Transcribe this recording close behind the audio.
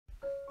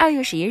2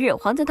月11日，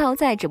黄子韬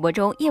在直播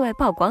中意外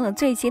曝光了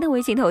最新的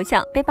微信头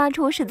像，被扒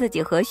出是自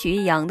己和徐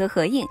艺洋的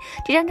合影。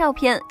这张照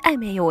片暧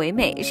昧又唯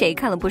美，谁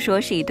看了不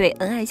说是一对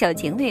恩爱小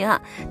情侣啊？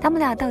他们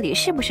俩到底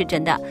是不是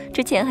真的？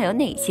之前还有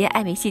哪些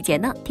暧昧细节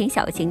呢？听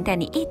小星带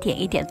你一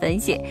点一点分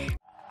析。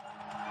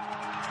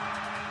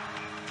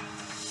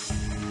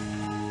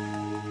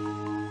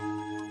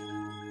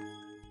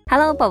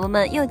Hello， 宝宝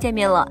们又见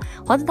面了。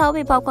黄子韬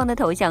被曝光的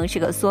头像是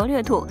个缩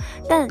略图，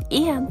但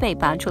依然被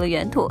扒出了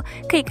原图，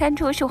可以看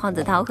出是黄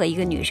子韬和一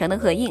个女生的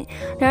合影，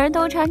两人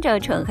都穿着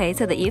纯黑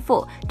色的衣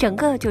服，整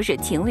个就是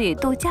情侣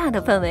度假的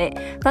氛围。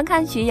翻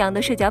看徐艺洋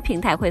的社交平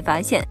台会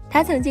发现，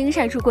他曾经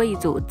晒出过一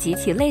组极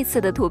其类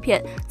似的图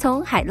片，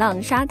从海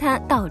浪、沙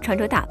滩到穿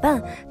着打扮，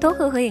都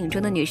和合影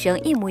中的女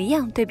生一模一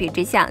样。对比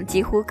之下，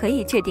几乎可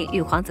以确定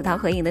与黄子韬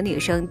合影的女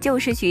生就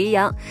是徐艺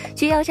洋。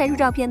徐艺洋晒出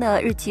照片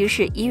的日期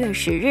是1月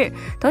10日。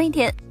同一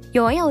天，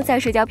有网友在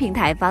社交平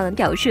台发文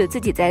表示，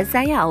自己在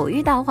三亚偶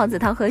遇到黄子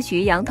韬和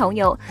徐艺洋同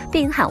游，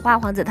并喊话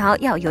黄子韬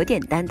要有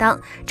点担当。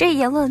这一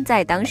言论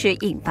在当时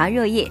引发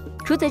热议。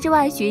除此之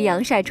外，徐艺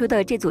洋晒出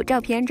的这组照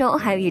片中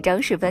还有一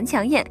张十分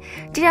抢眼，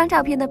这张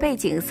照片的背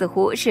景似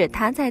乎是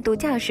他在度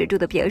假时住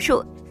的别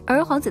墅，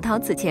而黄子韬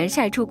此前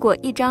晒出过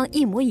一张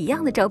一模一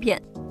样的照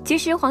片。其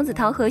实黄子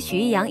韬和徐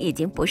艺洋已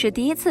经不是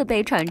第一次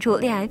被传出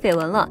恋爱绯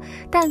闻了，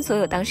但所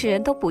有当事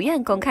人都不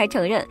愿公开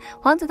承认。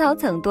黄子韬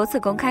曾多次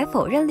公开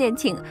否认恋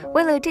情，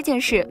为了这件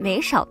事没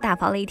少大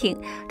发雷霆。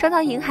创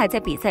造营还在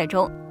比赛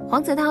中，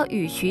黄子韬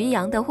与徐艺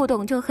洋的互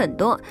动就很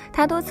多，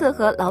他多次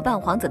和老板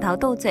黄子韬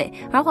斗嘴，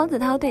而黄子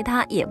韬对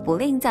他也不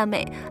吝赞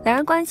美，两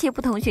人关系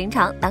不同寻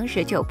常，当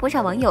时就有不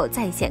少网友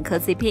在线磕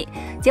CP。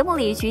节目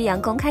里徐艺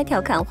洋公开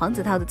调侃黄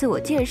子韬的自我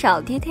介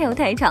绍 detail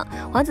太长，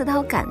黄子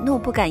韬敢怒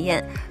不敢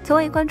言。从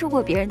未关注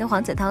过别人的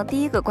黄子韬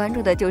第一个关注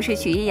的就是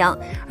徐艺洋，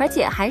而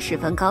且还十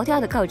分高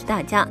调地告知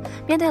大家，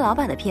面对老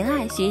板的偏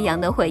爱，徐艺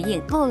洋的回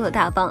应落落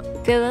大方。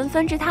绯闻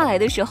纷至沓来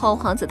的时候，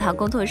黄子韬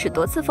工作室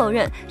多次否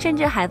认，甚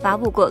至还发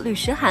布过律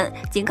师函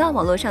警告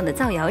网络上的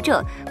造谣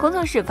者。工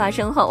作室发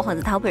声后，黄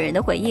子韬本人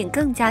的回应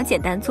更加简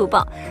单粗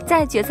暴。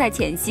在决赛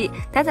前夕，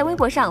他在微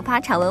博上发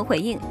长文回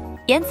应，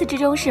言辞之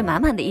中是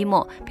满满的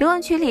emo， 评论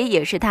区里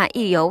也是他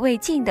意犹未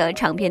尽的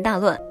长篇大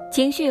论，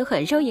情绪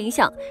很受影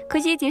响。可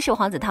惜即使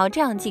黄子韬这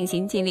样尽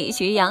心尽力，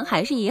徐艺洋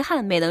还是遗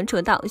憾没能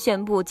出道。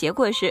宣布结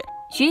果时，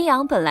徐艺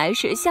洋本来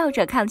是笑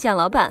着看向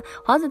老板，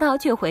黄子韬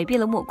却回避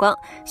了目光。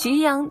徐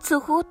艺洋似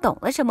乎懂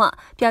了什么，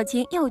表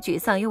情又沮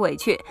丧又委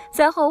屈。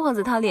赛后黄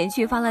子韬连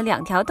续发了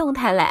2条动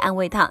态来安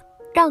慰他，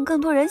让更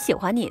多人喜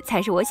欢你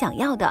才是我想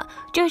要的，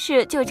这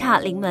事就差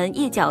临门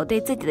一脚对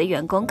自己的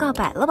员工告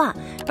白了吧。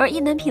而意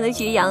难平的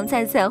徐艺洋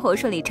在赛后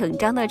顺理成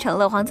章的成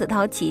了黄子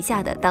韬旗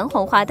下的当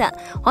红花旦。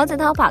黄子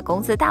韬把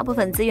公司大部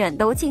分资源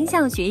都倾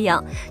向徐艺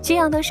洋，徐艺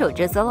洋的首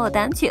支 solo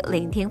单曲《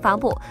聆听》发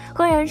布，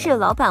赫然是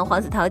老板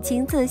黄子韬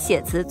亲自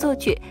写词作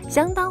曲，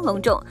相当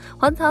隆重。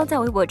黄子韬在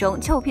微博中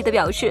俏皮的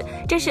表示，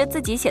这是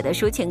自己写的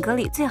抒情歌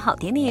里最好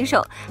听的一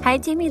首，还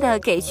精密的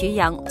给徐艺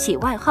洋起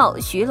外号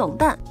徐龙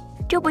蛋。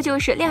这不就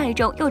是恋爱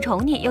中又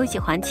宠你又喜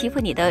欢欺负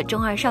你的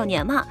中二少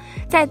年吗？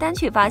在单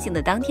曲发行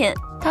的当天，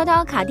涛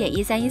涛卡点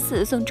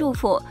1314送祝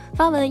福，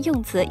发文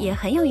用词也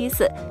很有意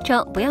思，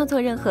称不要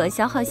做任何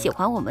消耗喜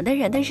欢我们的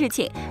人的事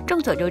情。众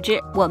所周知，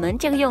我们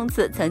这个用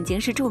词曾经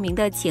是著名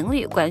的情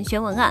侣官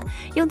宣文案，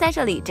用在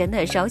这里真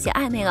的稍显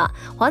暧昧了。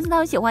黄子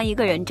韬喜欢一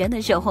个人真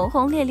的是轰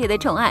轰烈烈的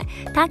宠爱，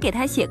他给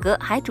他写歌，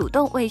还主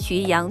动为徐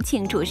艺洋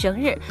庆祝生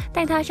日，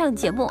带他上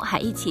节目，还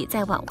一起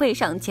在晚会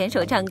上牵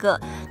手唱歌。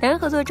两人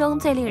合作中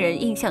最令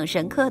人印象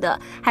深刻的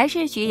还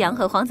是徐艺洋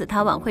和黄子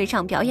韬晚会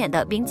上表演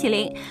的冰淇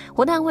淋。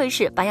湖南卫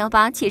视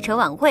818汽车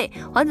晚会，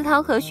黄子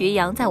韬和徐艺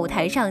洋在舞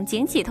台上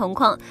惊喜同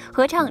框，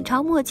合唱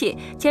超默契，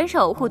牵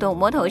手互动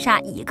摸头杀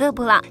一个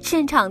不落，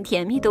现场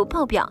甜蜜度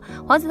爆表。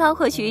黄子韬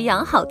和徐艺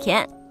洋好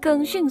甜，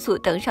更迅速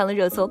登上了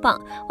热搜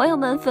榜，网友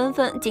们纷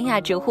纷惊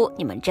讶直呼：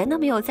你们真的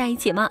没有在一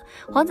起吗？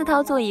黄子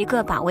韬作为一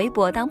个把微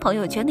博当朋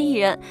友圈的艺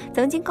人，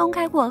曾经公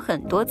开过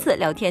很多次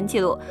聊天记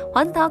录。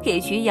黄子韬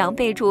给徐艺洋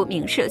备注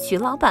明是徐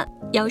老板。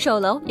要售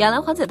楼，原来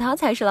黄子韬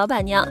才是老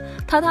板娘。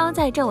涛涛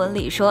在正文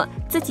里说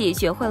自己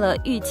学会了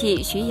预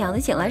计徐艺洋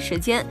的醒来时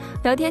间，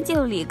聊天记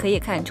录里可以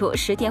看出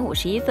10点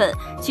51分，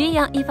徐艺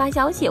洋一发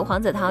消息，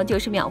黄子韬就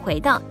是秒回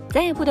的。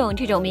咱也不懂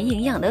这种没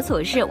营养的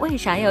琐事为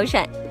啥要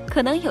晒，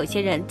可能有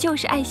些人就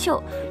是爱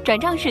秀。转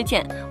账事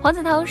件，黄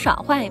子韬耍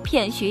坏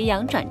骗徐艺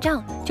洋转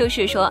账，就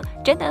是说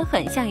真的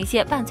很像一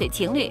些拌嘴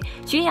情侣。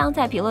徐艺洋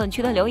在评论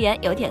区的留言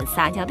有点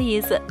撒娇的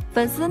意思，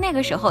粉丝那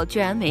个时候居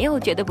然没有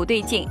觉得不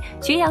对劲。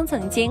徐艺洋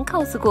曾经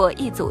cos过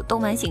一组动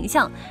漫形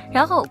象，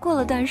然后过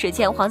了段时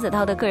间，黄子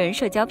韬的个人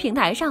社交平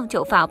台上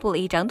就发布了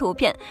一张图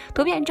片，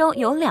图片中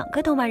有2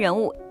个动漫人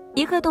物，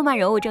一个动漫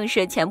人物正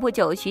是前不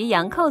久徐艺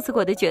洋cos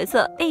过的角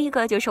色，另一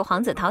个就是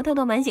黄子韬的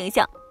动漫形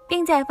象。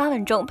并在发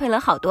文中配了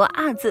好多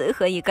啊字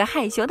和一个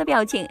害羞的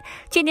表情。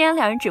去年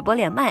两人直播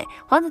连麦，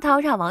黄子韬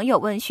让网友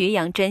问徐艺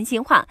洋真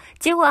心话，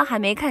结果还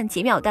没看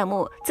几秒弹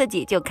幕，自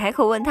己就开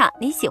口问他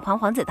你喜欢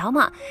黄子韬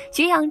吗？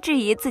徐艺洋质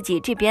疑自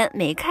己这边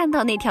没看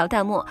到那条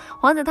弹幕，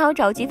黄子韬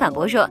着急反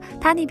驳说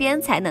他那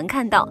边才能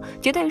看到，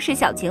绝对是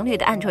小情侣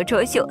的暗戳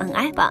戳秀恩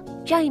爱吧。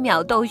上一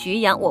秒逗徐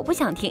艺洋我不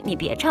想听你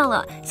别唱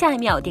了，下一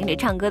秒盯着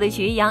唱歌的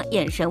徐艺洋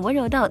眼神温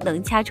柔到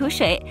能掐出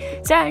水。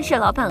虽然是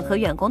老板和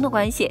员工的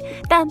关系，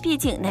但毕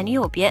竟男女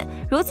有别，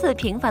如此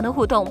频繁的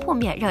互动不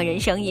免让人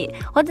生疑。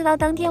黄子韬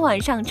当天晚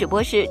上直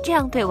播时这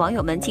样对网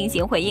友们进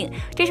行回应，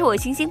这是我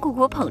辛辛苦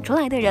苦捧出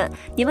来的人，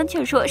你们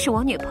却说是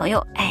我女朋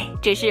友，哎，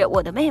这是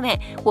我的妹妹，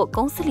我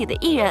公司里的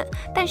艺人，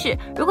但是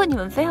如果你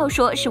们非要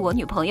说是我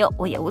女朋友，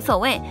我也无所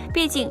谓，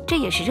毕竟这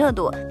也是热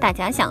度，大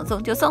家想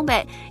送就送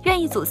呗，愿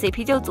意组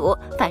CP 就组，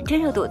反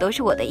正热度都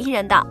是我的艺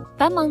人的。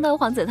繁忙的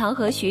黄子韬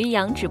和徐艺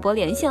洋直播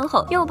连线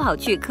后，又跑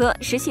去磕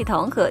石喜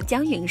彤和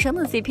姜允升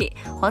的 CP，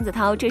 黄子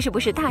韬这是不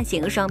是大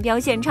型双标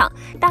现场？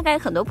大概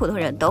很多普通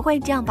人都会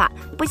这样吧，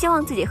不希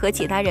望自己和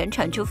其他人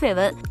传出绯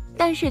闻，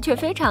但是却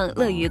非常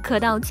乐于磕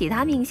到其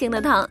他明星的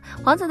糖。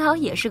黄子韬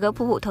也是个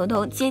普普通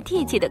通接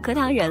地气的磕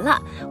糖人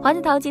了。黄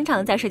子韬经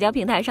常在社交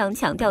平台上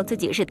强调自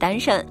己是单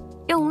身，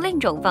用另一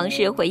种方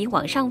式回应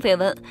网上绯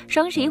闻。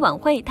双11晚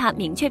会，他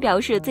明确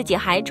表示自己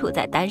还处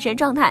在单身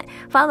状态，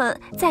发文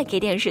再给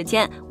点时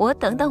间，我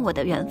等等我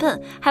的缘分，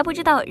还不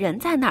知道人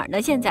在哪儿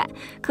呢现在。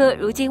可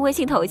如今微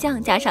信头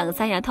像加上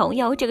三亚同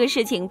游这个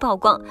事情曝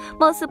光，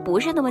貌似不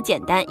是那么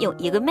简单，用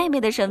一个妹妹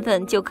的身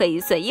份就可以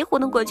随意糊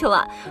弄过去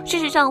了。事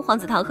实上，黄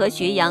子韬和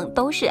徐艺洋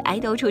都是爱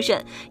豆出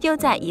身，又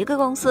在一个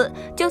公司，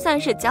就算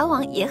是交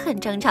往也很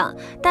正常。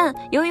但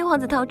由于黄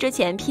子韬之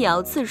前辟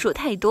谣次数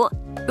太多，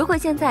如果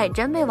现在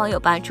真被网友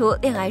扒出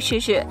恋爱事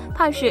实，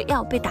怕是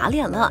要被打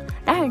脸了。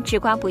当然吃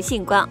瓜不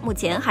信瓜，目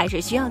前还是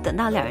需要等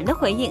到两人的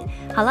回应。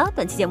好了，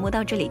本期节目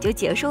到这里就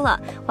结束了，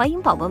欢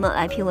迎宝宝们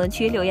来评论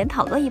区留言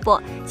讨论一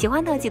波，喜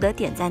欢的记得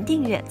点赞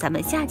订阅，咱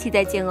们下期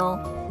再见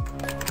哦。